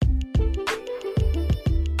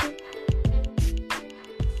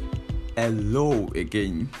Hello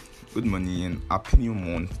again. Good morning and happy new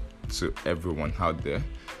month to everyone out there.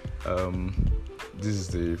 Um, this is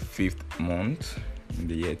the fifth month in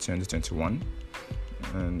the year 2021,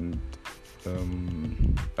 and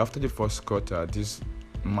after the first quarter, this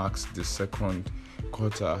marks the second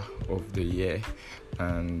quarter of the year,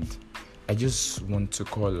 and I just want to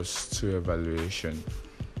call us to evaluation.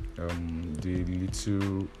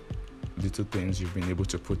 The little things you've been able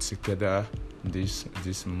to put together this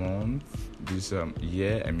month, this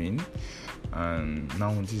year, and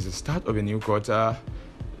now this is the start of a new quarter.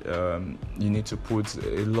 You need to put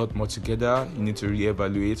a lot more together. You need to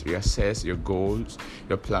reevaluate, reassess your goals,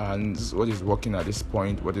 your plans, what is working at this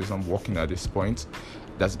point, what is not working at this point.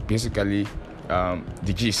 That's basically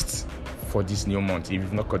the gist for this new month. If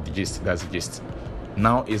you've not got the gist, that's the gist.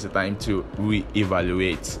 Now is the time to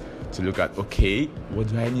reevaluate, to look at, okay, what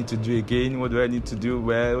do I need to do again? What do I need to do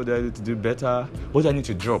well? What do I need to do better? What do I need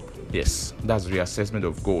to drop? Yes, that's reassessment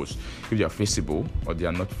of goals, if they are feasible or they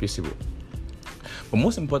are not feasible. But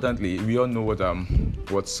most importantly, we all know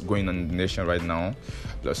what's going on in the nation right now,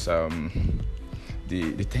 plus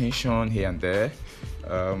the tension here and there,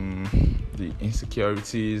 the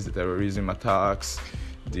insecurities, the terrorism attacks,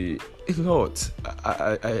 a lot.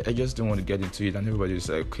 I just don't want to get into it, and everybody's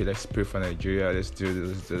like, okay, let's pray for Nigeria, let's do this,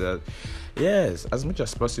 let's do that. Yes, as much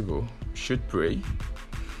as possible, we should pray.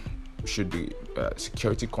 We should be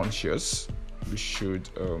security conscious. We should.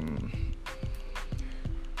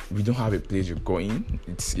 We don't have a place you're going.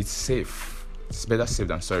 It's safe. It's better safe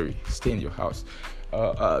than sorry. Stay in your house.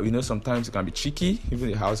 Sometimes it can be tricky.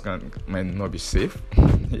 Even the house might not be safe.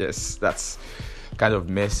 Yes, that's kind of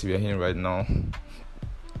mess we're in right now.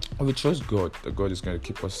 We trust God that God is going to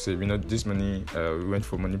keep us safe. This morning we went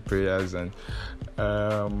for morning prayers, and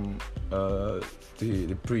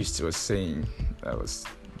the priest was saying, I was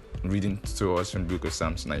reading to us from the book of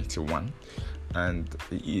Psalms 91, and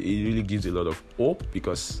it really gives a lot of hope,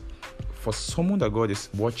 because for someone that God is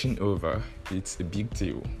watching over, it's a big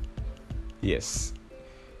deal. Yes.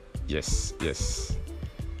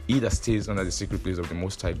 He that stays under the secret place of the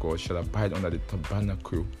Most High God shall abide under the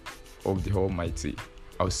tabernacle of the Almighty.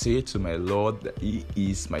 I'll say to my Lord that He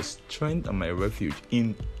is my strength and my refuge.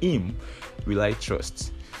 In Him will I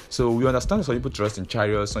trust. So we understand some people trust in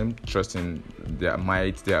chariots, some people trust in their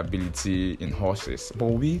might, their ability, in horses. But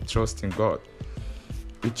we trust in God.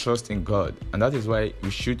 We trust in God. And that is why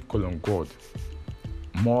we should call on God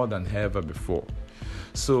more than ever before.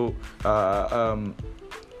 So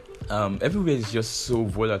everywhere is just so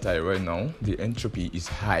volatile right now. The entropy is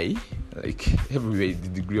high. Like everywhere, the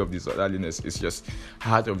degree of disorderliness is just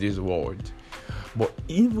out of this world. But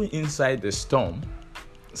even inside the storm,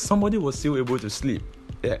 somebody was still able to sleep.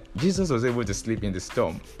 Yeah, Jesus was able to sleep in the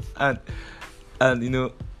storm. And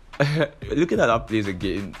looking at that place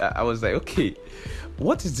again, I was like, okay,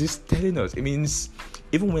 what is this telling us? It means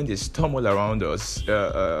even when there's storm all around us,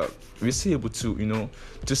 we're still able to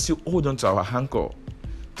still hold on to our anchor,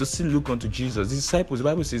 to still look unto Jesus. The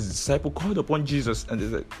Bible says the disciple called upon Jesus, and they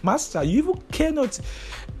said, Master, you even care not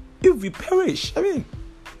if we perish.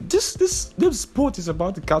 This boat is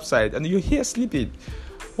about to capsize, and you're here sleeping.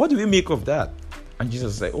 What do we make of that? And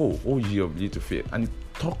Jesus said, oh ye of little faith. And he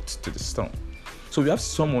talked to the storm. So we have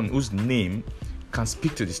someone whose name can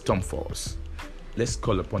speak to the storm for us. Let's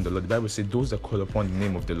call upon the Lord. The Bible says, those that call upon the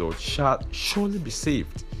name of the Lord shall surely be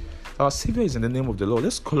saved. Our Savior is in the name of the Lord.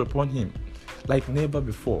 Let's call upon Him like never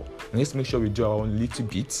before. And let's make sure we do our own little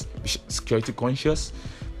bit. Be security conscious.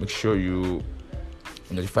 Make sure you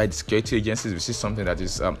notify the security agencies if you see something that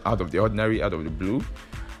is out of the ordinary, out of the blue.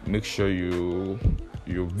 Make sure you're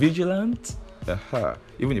vigilant.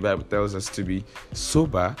 Even the Bible tells us to be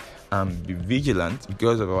sober and be vigilant,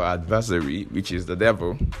 because of our adversary, which is the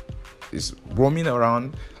devil, is roaming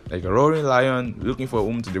around like a roaring lion, looking for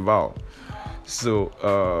whom to devour. So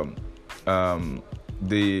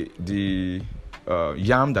the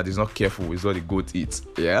yam that is not careful is what the goat eats.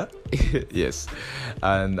 Yeah. Yes.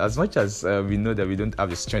 And as much as we know that we don't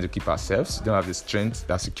have the strength to keep ourselves, we don't have the strength,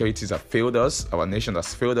 that securities have failed us, our nation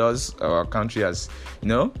has failed us, our country has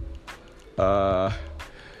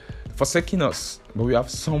forsaken us, but we have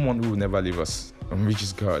someone who will never leave us, which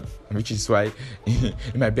is God, which is why, in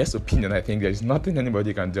my best opinion, I think there is nothing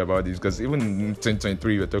anybody can do about this, because even in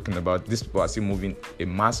 2023, we're talking about these people are still moving a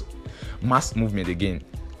mass movement again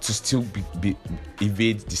to still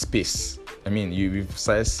evade the space. We've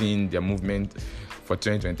started seeing their movement for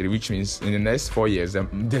 2023, which means in the next 4 years,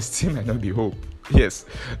 there still might not be hope. Yes.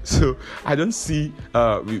 So I don't see,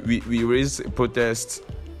 we raise protests,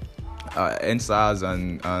 NSAS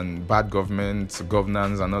and bad governance and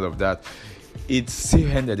all of that. It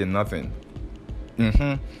still ended in nothing.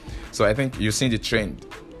 So I think you're seeing the trend.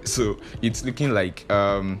 So it's looking like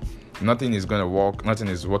nothing is going to work, nothing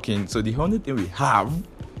is working. So the only thing we have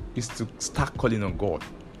is to start calling on God,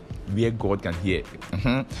 where God can hear.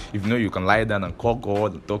 If you know, you can lie down and call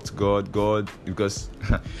God, and talk to God, because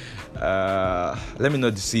let me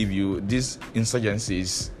not deceive you, these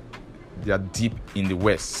insurgencies, they are deep in the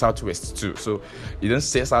west, southwest too. So you don't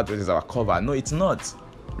say southwest is our cover. No, it's not.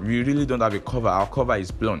 We really don't have a cover. Our cover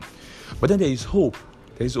is blown. But then there is hope.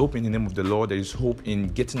 There is hope in the name of the Lord. There is hope in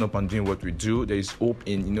getting up and doing what we do. There is hope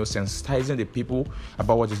in, sensitizing the people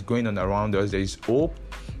about what is going on around us. There is hope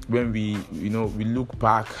when we look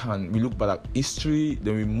back at history,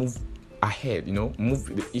 then we move ahead,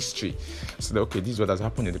 move the history. So that, okay, this is what has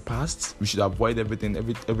happened in the past. We should avoid everything,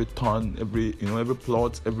 every turn, every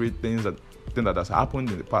plot, everything that has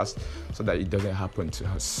happened in the past, so that it doesn't happen to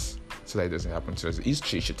us.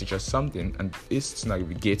 History should teach us something, and it's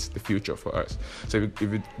navigate the future for us. So if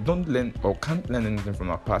we don't learn or can't learn anything from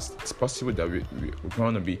our past, it's possible that we're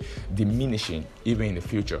going to be diminishing even in the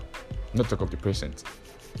future, not talk of the present.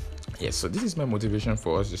 Yes, so this is my motivation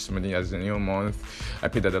for us this morning as a new month. I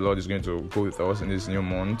pray that the Lord is going to go with us in this new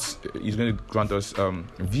month. He's going to grant us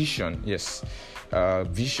vision,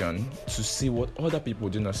 vision to see what other people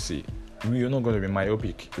do not see. We are not going to be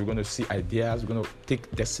myopic. We're going to see ideas. We're going to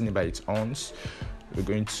take destiny by its arms. We're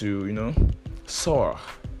going to, soar.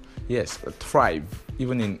 Yes, thrive.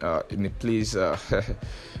 Even in a place,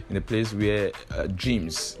 in a place where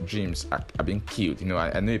dreams are being killed.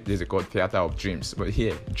 I know a place called Theater of Dreams, but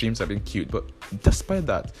here dreams are being killed. But despite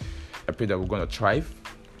that, I pray that we're going to thrive.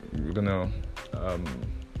 We're going to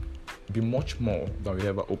be much more than we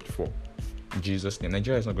ever hoped for. In Jesus' name.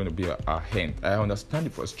 Nigeria is not going to be our hand. I understand the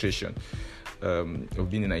frustration of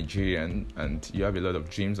being a Nigerian, and you have a lot of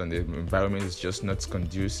dreams, and the environment is just not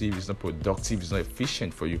conducive, it's not productive, it's not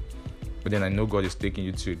efficient for you. But then I know God is taking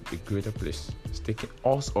you to a greater place. He's taking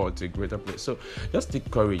us all to a greater place. So just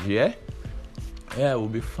take courage, yeah? Yeah, we'll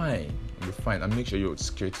be fine. And make sure you're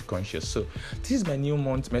security conscious. So this is my new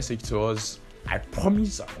month message to us. I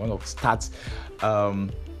promise I'm going to start.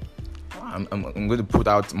 I'm going to put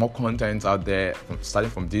out more content out there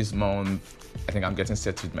starting from this month. I think I'm getting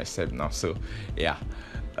set with myself now. So yeah.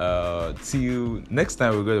 Till next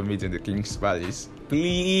time we're going to meet in the King's Palace.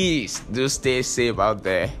 Please do stay safe out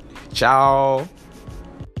there. Ciao.